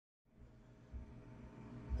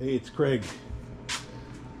Hey, it's Craig,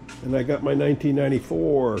 and I got my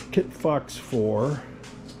 1994 Kitfox 4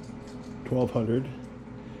 1200,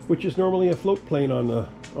 which is normally a float plane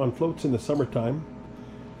on floats in the summertime.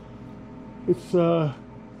 It's 10th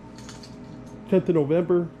of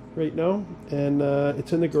November right now, and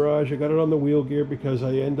it's in the garage. I got it on the wheel gear because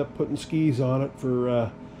I end up putting skis on it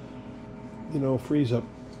for freeze up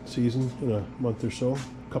season in a month or so,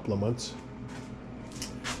 a couple of months.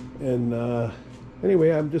 And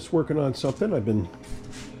anyway, I'm just working on something. I've been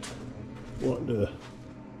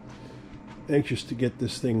anxious to get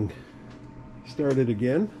this thing started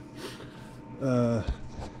again.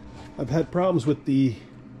 I've had problems with the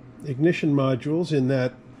ignition modules in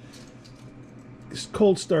that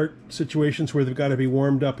cold start situations where they've got to be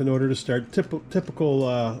warmed up in order to start. Typical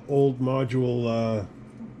old module,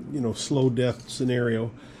 slow death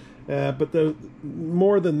scenario. But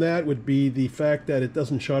more than that would be the fact that it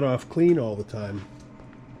doesn't shut off clean all the time.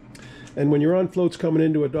 And when you're on floats coming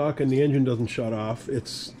into a dock and the engine doesn't shut off,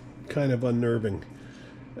 it's kind of unnerving.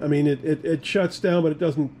 I mean, it shuts down, but it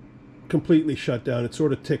doesn't completely shut down. It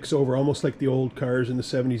sort of ticks over, almost like the old cars in the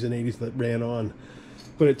 70s and 80s that ran on.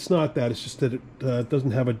 But it's not that. It's just that it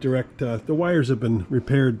doesn't have a direct... the wires have been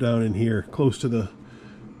repaired down in here, close to the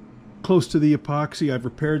epoxy. I've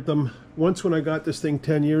repaired them once when I got this thing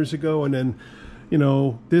 10 years ago, and then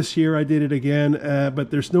this year I did it again,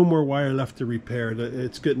 but there's no more wire left to repair.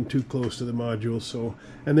 It's getting too close to the modules. So,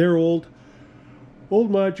 and they're old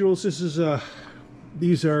modules. This is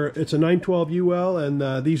it's a 912 UL,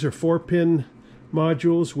 and these are 4-pin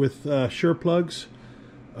modules with sure plugs.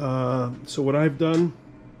 So what I've done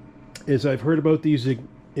is I've heard about these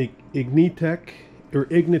Ignitech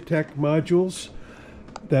modules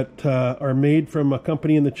that are made from a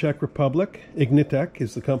company in the Czech Republic. Ignitech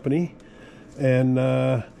is the company, and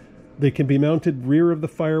they can be mounted rear of the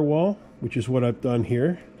firewall, which is what I've done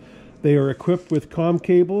here. They are equipped with COM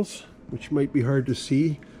cables, which might be hard to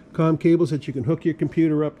see. COM cables that you can hook your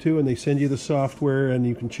computer up to, and they send you the software, and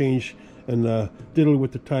you can change and diddle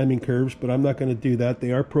with the timing curves, but I'm not going to do that.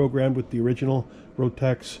 They are programmed with the original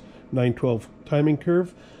Rotax 912 timing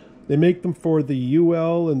curve. They make them for the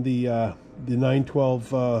UL and the 912,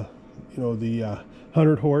 the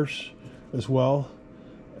 100 horse as well,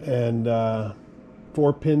 and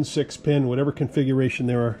 4-pin, 6-pin, whatever configuration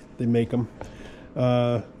there are, they make them.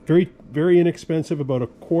 Very, very inexpensive, about a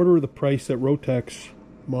quarter of the price that Rotax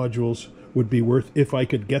modules would be worth if I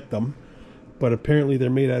could get them. But apparently they're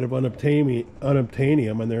made out of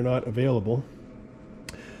unobtainium, and they're not available.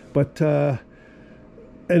 But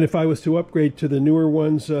and if I was to upgrade to the newer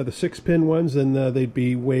ones, the 6-pin ones, then they'd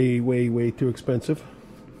be way, way, way too expensive.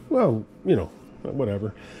 Well,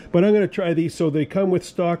 whatever. But I'm going to try these. So they come with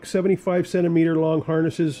stock 75-centimeter long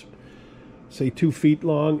harnesses, say 2 feet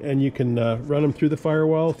long, and you can run them through the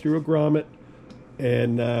firewall, through a grommet,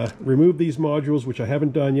 and remove these modules, which I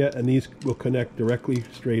haven't done yet, and these will connect directly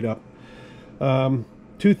straight up.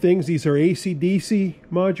 Two things: these are AC/DC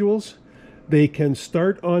modules. They can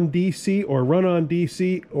start on DC or run on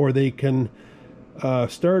DC, or they can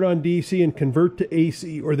start on DC and convert to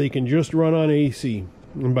AC, or they can just run on AC.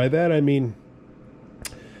 And by that I mean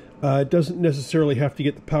it doesn't necessarily have to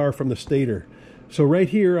get the power from the stator. So right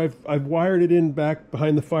here I've wired it in back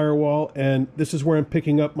behind the firewall, and this is where I'm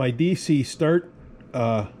picking up my DC start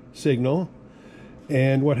signal.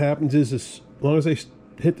 And what happens is, as long as I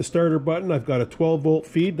hit the starter button, I've got a 12-volt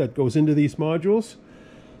feed that goes into these modules,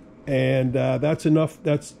 and that's enough.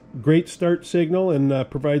 That's great start signal, and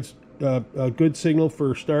provides a good signal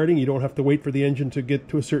for starting. You don't have to wait for the engine to get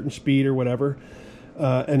to a certain speed or whatever,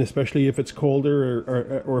 and especially if it's colder,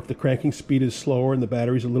 or if the cranking speed is slower and the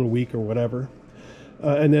battery's a little weak or whatever.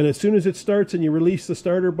 And then as soon as it starts and you release the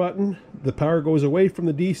starter button, the power goes away from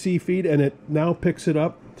the DC feed, and it now picks it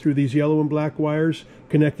up through these yellow and black wires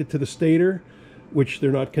connected to the stator, which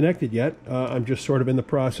they're not connected yet. I'm just sort of in the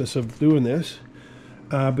process of doing this.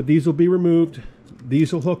 But these will be removed.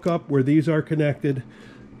 These will hook up where these are connected,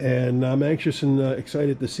 and I'm anxious and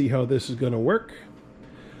excited to see how this is going to work.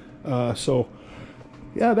 So,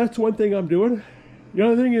 yeah, that's one thing I'm doing. The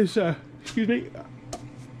other thing is, excuse me,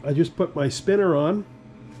 I just put my spinner on.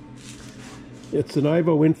 It's an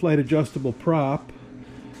Ivo in-flight adjustable prop,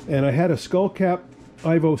 and I had a skull cap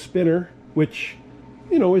Ivo spinner, which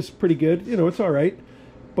is pretty good. It's all right.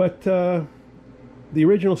 But the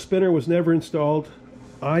original spinner was never installed.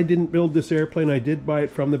 I didn't build this airplane. I did buy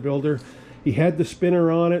it from the builder. He had the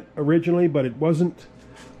spinner on it originally, but it wasn't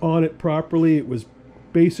on it properly. It was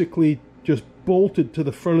basically just bolted to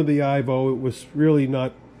the front of the Ivo. It was really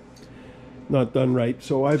not done right.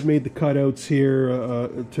 So I've made the cutouts here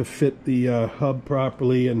to fit the hub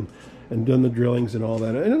properly, and and done the drillings and all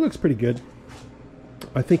that, and it looks pretty good.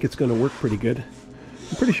 I think it's going to work pretty good.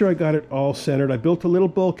 I'm pretty sure I got it all centered. I built a little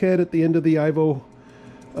bulkhead at the end of the Ivo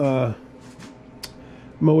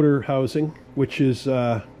motor housing, which is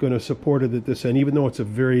going to support it at this end, even though it's a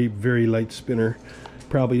very, very light spinner.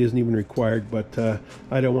 Probably isn't even required, but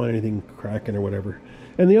I don't want anything cracking or whatever.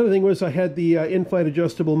 And the other thing was I had the in-flight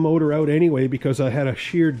adjustable motor out anyway because I had a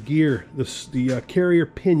sheared gear. The carrier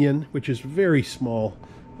pinion, which is very small,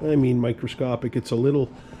 I mean microscopic. It's a little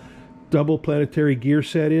double planetary gear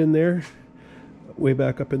set in there, way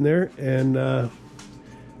back up in there, and I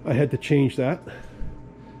had to change that.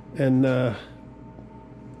 And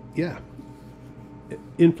yeah,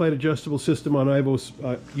 in-flight adjustable system on Ivo's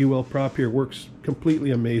UL prop here works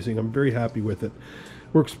completely amazing. I'm very happy with it.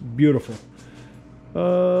 Works beautiful.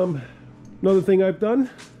 Another thing I've done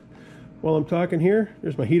while I'm talking here,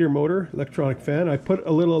 there's my heater motor, electronic fan. I put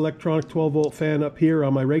a little electronic 12-volt fan up here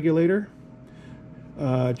on my regulator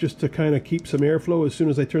just to kind of keep some airflow. As soon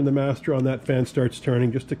as I turn the master on, that fan starts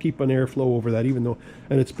turning, just to keep an airflow over that, even though,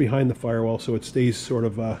 and it's behind the firewall, so it stays sort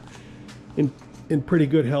of in pretty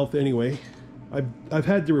good health anyway. I've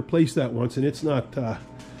had to replace that once, and it's not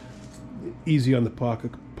easy on the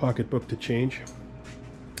pocketbook to change.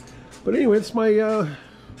 But anyway, it's my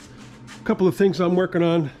couple of things I'm working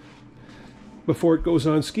on before it goes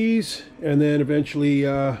on skis, and then eventually,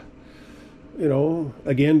 you know,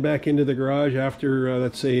 again back into the garage after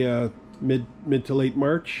let's say mid to late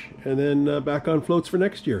March, and then back on floats for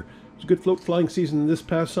next year. It was a good float flying season this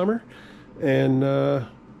past summer, and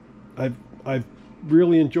I've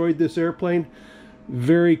really enjoyed this airplane.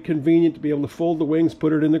 Very convenient to be able to fold the wings,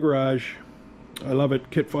 put it in the garage. I love it.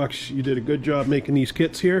 Kitfox, you did a good job making these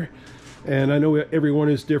kits here, and I know everyone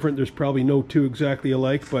is different. There's probably no two exactly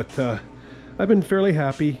alike, but I've been fairly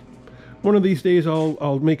happy. One of these days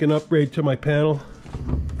I'll make an upgrade to my panel.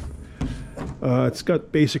 It's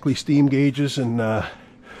got basically steam gauges and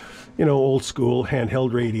you know, old school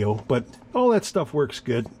handheld radio, but all that stuff works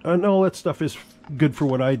good, and all that stuff is good for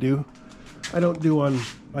what I do. I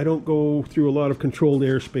don't go through a lot of controlled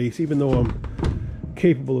airspace, even though I'm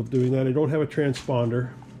capable of doing that. I don't have a transponder,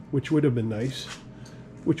 which would have been nice,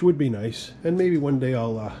 which would be nice, and maybe one day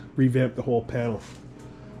I'll revamp the whole panel.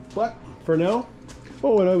 But for now,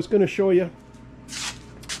 oh, and I was going to show you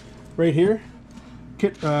right here,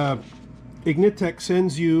 Ignitech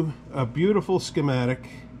sends you a beautiful schematic,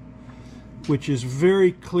 which is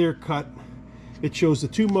very clear cut. It shows the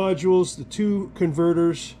two modules, the two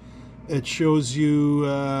converters. It shows you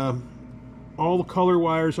all the color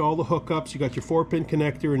wires, all the hookups. You got your 4-pin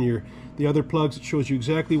connector and the other plugs. It shows you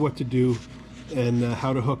exactly what to do and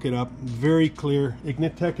how to hook it up. Very clear.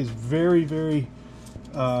 Ignitech is very, very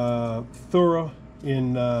thorough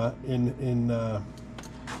in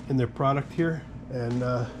their product here, and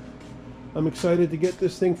I'm excited to get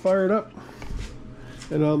this thing fired up.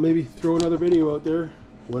 And I'll maybe throw another video out there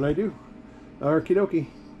when I do. Okie dokie.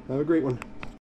 Have a great one.